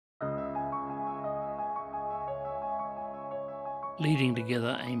Leading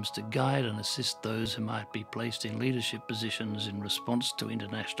Together aims to guide and assist those who might be placed in leadership positions in response to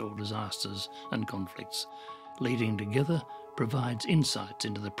international disasters and conflicts. Leading Together provides insights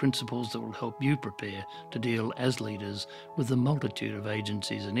into the principles that will help you prepare to deal as leaders with the multitude of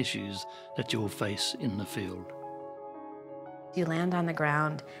agencies and issues that you'll face in the field. You land on the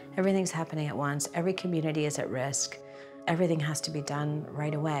ground, everything's happening at once, every community is at risk, everything has to be done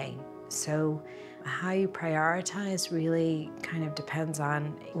right away. So how you prioritize really kind of depends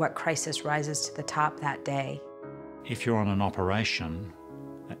on what crisis rises to the top that day. If you're on an operation,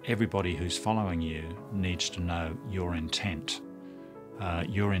 everybody who's following you needs to know your intent.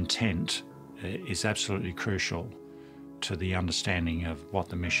 Your intent is absolutely crucial to the understanding of what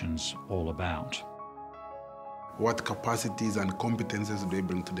the mission's all about. What capacities and competences do they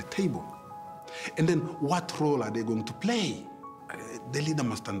bring to the table? And then what role are they going to play? The leader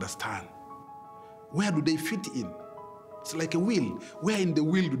must understand. Where do they fit in? It's like a wheel. Where in the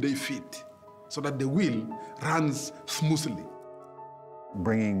wheel do they fit? So that the wheel runs smoothly.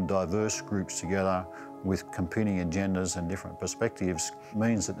 Bringing diverse groups together with competing agendas and different perspectives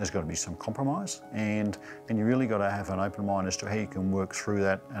means that there's got to be some compromise, and you really got to have an open mind as to how you can work through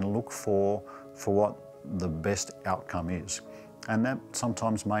that and look for what the best outcome is. And that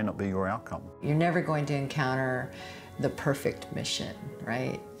sometimes may not be your outcome. You're never going to encounter the perfect mission,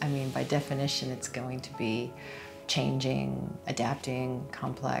 right? I mean, by definition, it's going to be changing, adapting,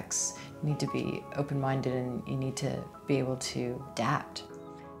 complex. You need to be open-minded and you need to be able to adapt.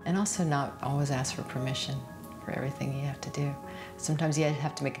 And also not always ask for permission for everything you have to do. Sometimes you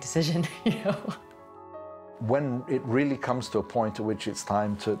have to make a decision, you know? When it really comes to a point at which it's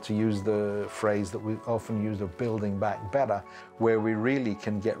time to use the phrase that we often use of building back better, where we really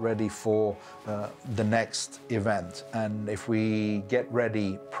can get ready for the next event. And if we get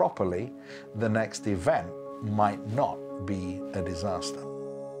ready properly, the next event might not be a disaster.